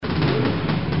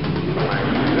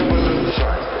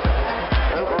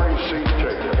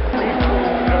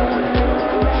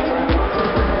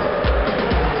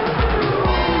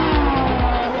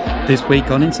This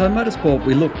week on Inside Motorsport,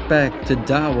 we look back to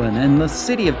Darwin and the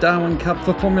City of Darwin Cup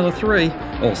for Formula 3,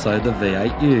 also the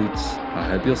V8 Utes. I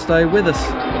hope you'll stay with us.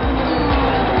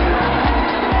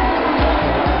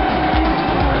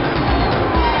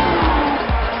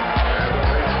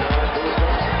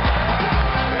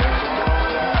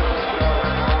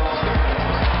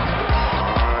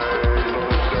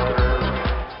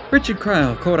 Richard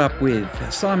Craill caught up with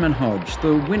Simon Hodge,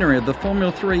 the winner of the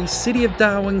Formula 3 City of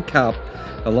Darwin Cup,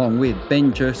 along with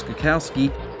Ben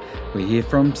Jurskakowski. We hear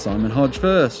from Simon Hodge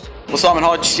first. Well, Simon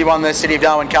Hodge, you won the City of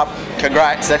Darwin Cup.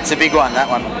 Congrats, that's a big one, that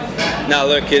one. No,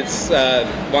 look, it's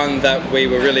one that we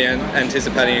were really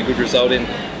anticipating a good result in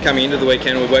coming into the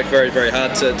weekend. We worked very, very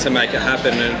hard to make it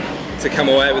happen, and to come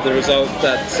away with the result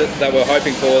that we're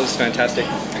hoping for is fantastic.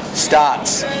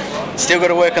 Starts. Still got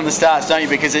to work on the starts, don't you?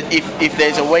 Because if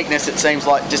there's a weakness, it seems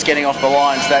like just getting off the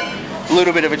lines, that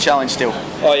little bit of a challenge still.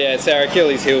 Oh yeah, it's our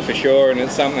Achilles heel for sure, and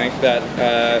it's something that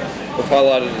we've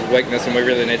highlighted as weakness and we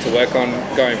really need to work on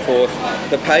going forth.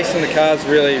 The pace in the car's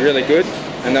really, really good,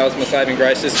 and that was my saving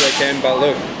grace this weekend. But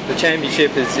look, the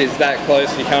championship is that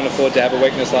close, you can't afford to have a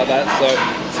weakness like that, so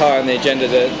it's high on the agenda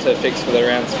to fix for the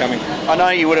rounds coming. I know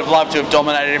you would have loved to have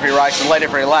dominated every race and led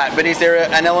every lap, but is there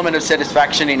an element of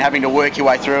satisfaction in having to work your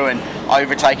way through and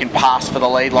overtake and pass for the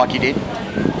lead like you did?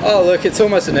 Oh look, it's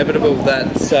almost inevitable that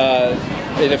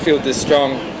in a field this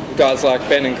strong, guys like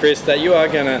Ben and Chris, that you are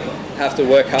going to have to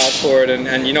work hard for it,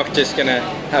 and you're not just going to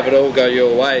have it all go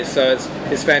your way. So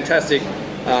it's fantastic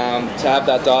to have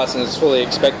that dice, and it's fully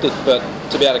expected, but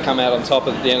to be able to come out on top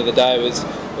at the end of the day was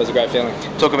a great feeling.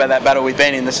 Talk about that battle with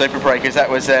Ben in the Super Pre, because that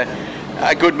was a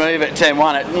good move at turn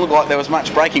one. It didn't look like there was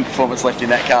much braking performance left in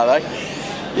that car though.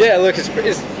 Yeah, look,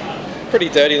 it's pretty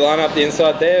dirty lineup the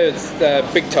inside there. It's a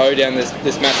big toe down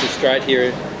this massive straight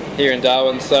here in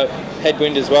Darwin, so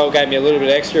headwind as well gave me a little bit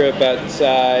extra, but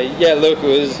yeah, look,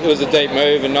 it was a deep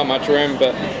move and not much room,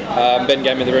 but Ben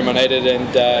gave me the room I needed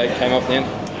and came off the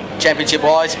end. Championship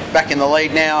wise, back in the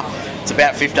lead now. It's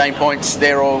about 15 points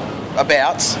there or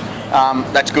abouts.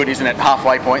 That's good, isn't it?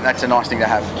 Halfway point, that's a nice thing to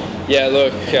have. Yeah,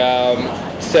 look,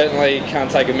 certainly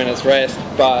can't take a minute's rest,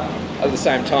 but at the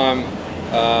same time,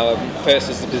 first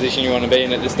is the position you want to be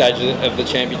in at this stage of the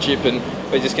championship, and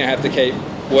we're just going to have to keep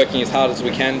working as hard as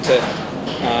we can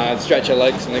to stretch our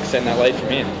legs and extend that lead from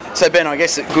here. So Ben, I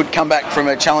guess a good comeback from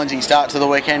a challenging start to the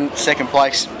weekend, second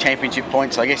place, championship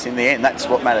points. I guess in the end that's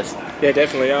what matters. Yeah,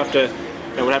 definitely. After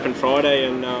what happened Friday,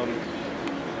 and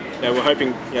we're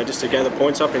hoping just to gather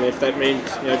points up, and if that means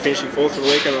finishing fourth for the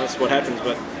weekend, that's what happens.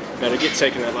 But to get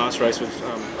second that last race was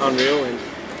unreal, and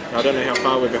I don't know how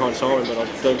far we're behind Simon, but I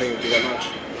don't think it'll be that much.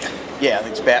 Yeah, I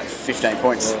think it's about 15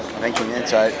 points, I think, in the end,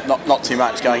 so not too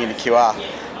much going into QR.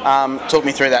 Talk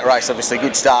me through that race. Obviously,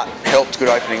 good start helped, good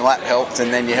opening lap helped,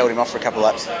 and then you held him off for a couple of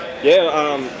laps. Yeah,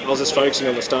 I was just focusing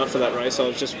on the start for that race. I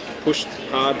was just pushed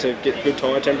hard to get good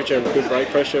tyre temperature and good brake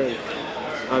pressure,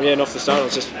 and off the start I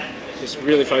was just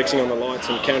really focusing on the lights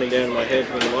and counting down in my head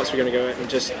when the lights were going to go out, and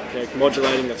just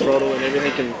modulating the throttle and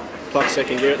everything, and pluck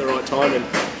second gear at the right time, and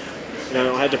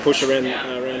I had to push around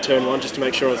turn one just to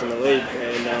make sure I was in the lead,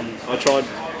 and I tried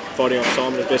fighting off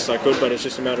Simon as best I could, but it's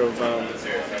just a matter of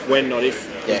when, not if,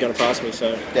 he's going to pass me,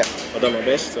 so I've done my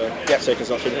best, so second's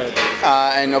not too bad.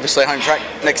 And obviously home track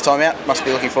next time out, must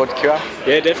be looking forward to QR.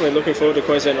 Yeah, definitely looking forward to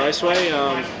Queensland Raceway.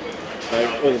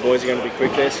 All the boys are going to be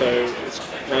quick there, so it's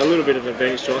a little bit of an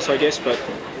advantage to us, I guess, but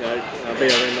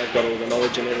BRM, they've got all the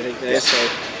knowledge and everything there, so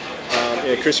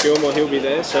Chris Gilmore, he'll be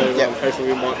there, so hopefully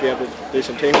we might be able to do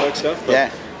some teamwork stuff,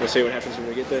 but we'll see what happens when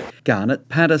we get there. Garnet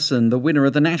Patterson, the winner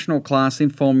of the national class in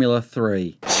Formula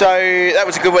 3. So that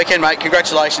was a good weekend, mate.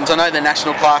 Congratulations. I know the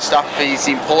national class stuff is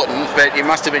important, but it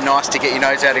must have been nice to get your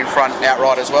nose out in front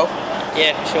outright as well.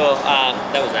 Yeah, for sure.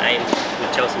 That was the aim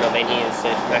with Chelsea not being here, is to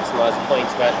maximise the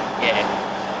points, but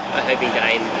I'm hoping to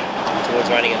aim towards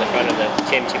running at the front of the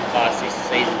championship class this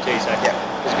season too, so it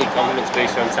was a good confidence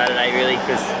booster on Saturday really,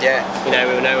 because we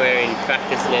were nowhere in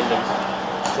practice, and then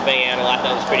to being out of lap,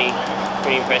 that was pretty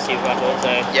impressive, I thought,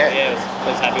 so I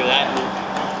was happy with that, and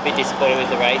a bit disappointed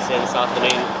with the race there this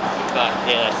afternoon, but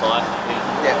that's life.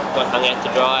 We got hung out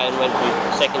to dry and went from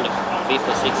second to fifth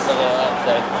or sixth, something like that,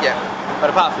 so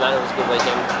but apart from that, it was a good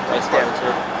weekend, race 1 and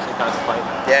 2, so can't complain.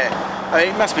 I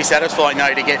mean, it must be satisfying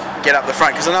though to get up the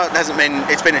front, because I know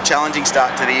it's been a challenging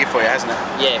start to the year for you, hasn't it?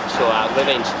 Yeah, for sure. We've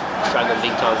been struggling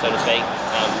big time, so to speak,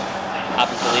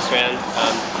 up until this round.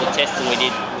 The testing we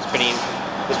did was pretty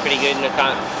good, and I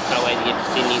can't wait to get to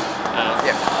Sydney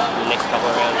in the next couple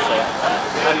of rounds. So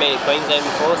I haven't been in Queensland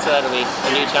before, so that'll be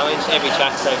a new challenge. Every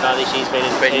track so far this year's been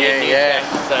a new track,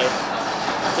 so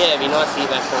it'd be nice to get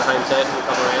back on the home turf in a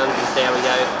couple of rounds and see how we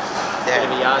go. Bit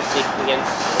of a yardstick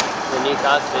against the new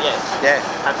cars, but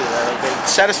happy with that weekend.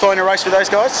 Satisfying a race with those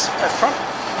guys up front?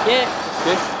 Yeah, it's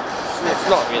good. It's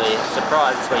not really a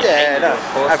surprise. It's what you think, of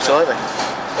course. Absolutely.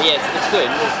 But yeah, it's good.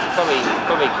 It's probably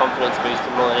confidence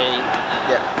boosting more than anything.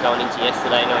 Yeah. Going into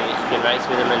yesterday, knowing that you can race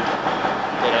with them and,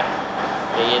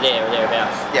 you're there or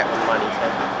thereabouts on the money, so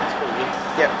it's pretty good.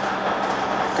 Yeah.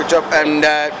 Good job. And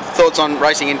thoughts on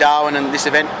racing in Darwin and this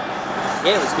event?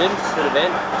 Yeah, it was good. Good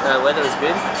event. Weather was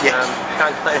good. Yeah.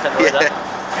 Can't complain about the weather.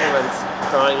 Everyone's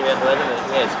crying about the weather, but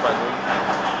yeah, it's quite good.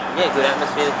 Yeah, good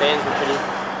atmosphere. The fans were pretty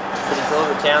cool.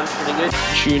 The town's pretty good.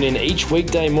 Tune in each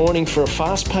weekday morning for a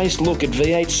fast-paced look at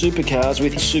V8 supercars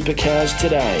with Supercars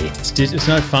Today. It's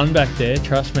no fun back there,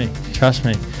 trust me.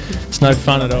 It's no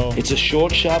fun at all. It's a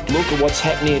short, sharp look at what's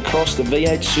happening across the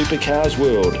V8 supercars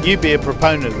world. You'd be a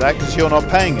proponent of that because you're not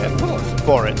paying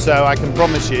for it. So I can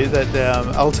promise you that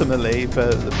ultimately, for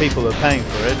the people who are paying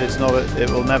for it, it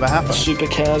will never happen.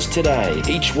 Supercars Today,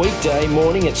 each weekday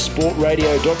morning at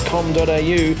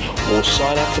sportradio.com.au or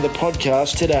sign up for the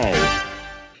podcast today.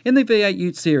 In the V8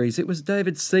 Ute Series, it was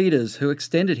David Cedars who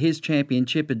extended his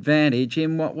championship advantage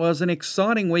in what was an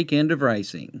exciting weekend of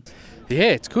racing.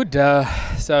 Yeah, it's good.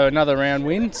 So another round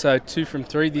win, so 2 from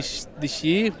 3 this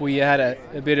year. We had a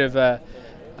bit of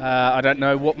I don't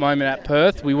know what moment at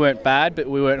Perth. We weren't bad, but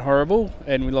we weren't horrible,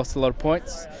 and we lost a lot of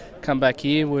points. Come back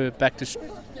here, we're back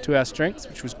to our strengths,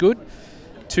 which was good.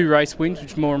 2 race wins,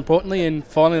 which more importantly, and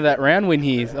finally that round win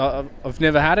here. I've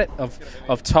never had it.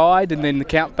 I've tied, and then the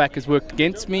count back has worked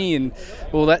against me and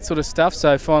all that sort of stuff.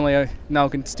 So finally, Noel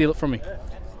can steal it from me.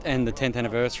 And the 10th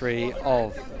anniversary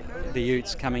of the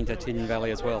Utes coming to Tidden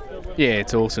Valley as well. Yeah,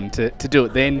 it's awesome. To do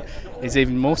it then is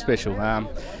even more special.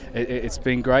 It's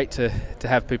been great to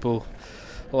have people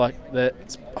like the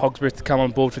Hog's Breath to come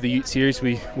on board for the Ute Series.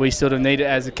 We sort of need it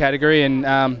as a category, and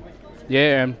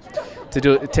to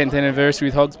do it the 10th anniversary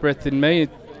with Hog's Breath and me,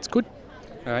 it's good.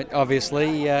 All right,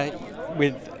 obviously,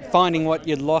 with finding what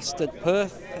you'd lost at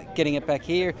Perth, getting it back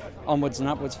here, onwards and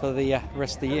upwards for the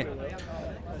rest of the year.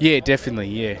 Yeah, definitely,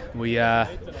 yeah. We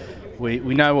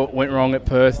know what went wrong at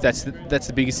Perth. That's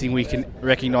the biggest thing. We can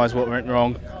recognise what went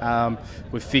wrong.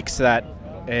 We've fixed that,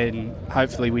 and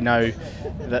hopefully we know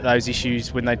that those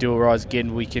issues, when they do arise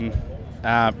again, we can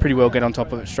pretty well get on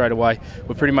top of it straight away.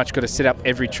 We've pretty much got to set up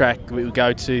every track we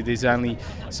go to. There's only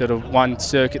sort of one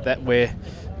circuit that we're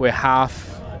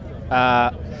half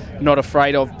not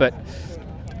afraid of, but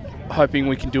hoping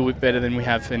we can do it better than we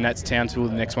have, and that's Townsville,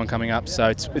 the next one coming up. So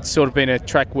it's sort of been a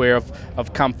track where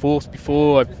I've come fourth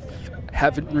before. I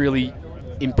haven't really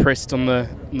impressed on the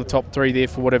top 3 there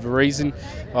for whatever reason.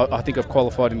 I think I've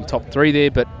qualified in the top 3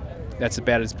 there, but that's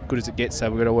about as good as it gets. So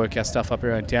we've got to work our stuff up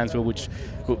around Townsville, which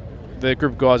the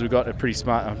group of guys we've got are pretty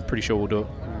smart. I'm pretty sure we'll do it.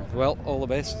 Well, all the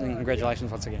best and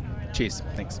congratulations once again. Cheers.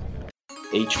 Thanks.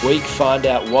 Each week, find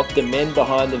out what the men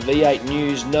behind the V8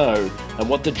 News know and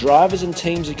what the drivers and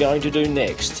teams are going to do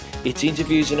next. It's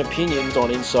interviews and opinions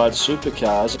on Inside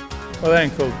Supercars. Well, they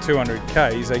don't call it 200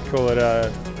 Ks, they call it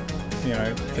a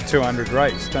 200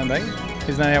 race, don't they?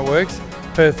 Isn't that how it works?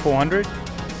 Perth 400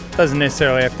 doesn't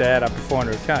necessarily have to add up to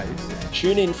 400 Ks.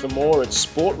 Tune in for more at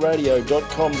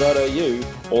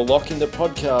sportradio.com.au or lock in the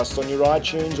podcast on your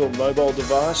iTunes or mobile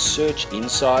device. Search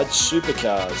Inside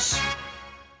Supercars.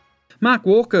 Mark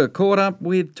Walker caught up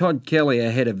with Todd Kelly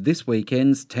ahead of this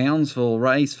weekend's Townsville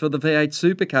race for the V8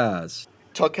 Supercars.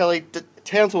 Todd Kelly,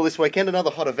 Townsville this weekend,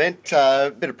 another hot event,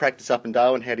 a bit of practice up in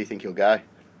Darwin. How do you think you'll go?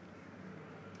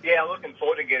 Yeah, looking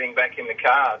forward to getting back in the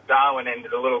car. Darwin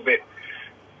ended a little bit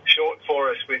short for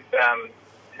us with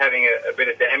having a bit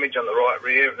of damage on the right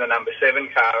rear of the number 7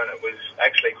 car, and it was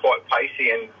actually quite pacey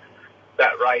in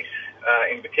that race,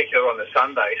 in particular on the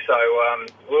Sunday. So a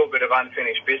little bit of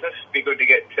unfinished business. Be good to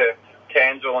get to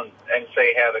Townsville and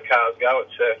see how the cars go.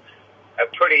 It's a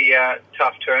pretty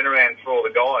tough turnaround for all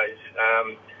the guys.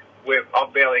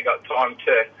 I've barely got time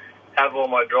to have all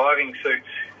my driving suits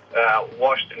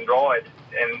washed and dried,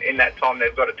 and in that time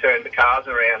they've got to turn the cars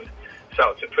around.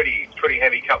 So it's a pretty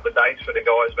heavy couple of days for the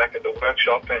guys back at the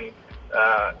workshop, and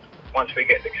once we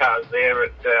get the cars there,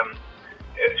 it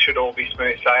should all be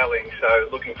smooth sailing. So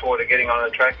looking forward to getting on the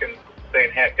track and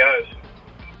seeing how it goes.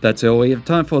 That's all we have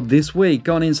time for this week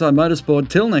on Inside Motorsport.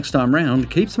 Till next time round,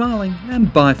 keep smiling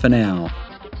and bye for now.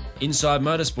 Inside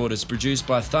Motorsport is produced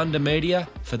by Thunder Media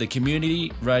for the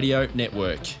Community Radio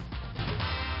Network.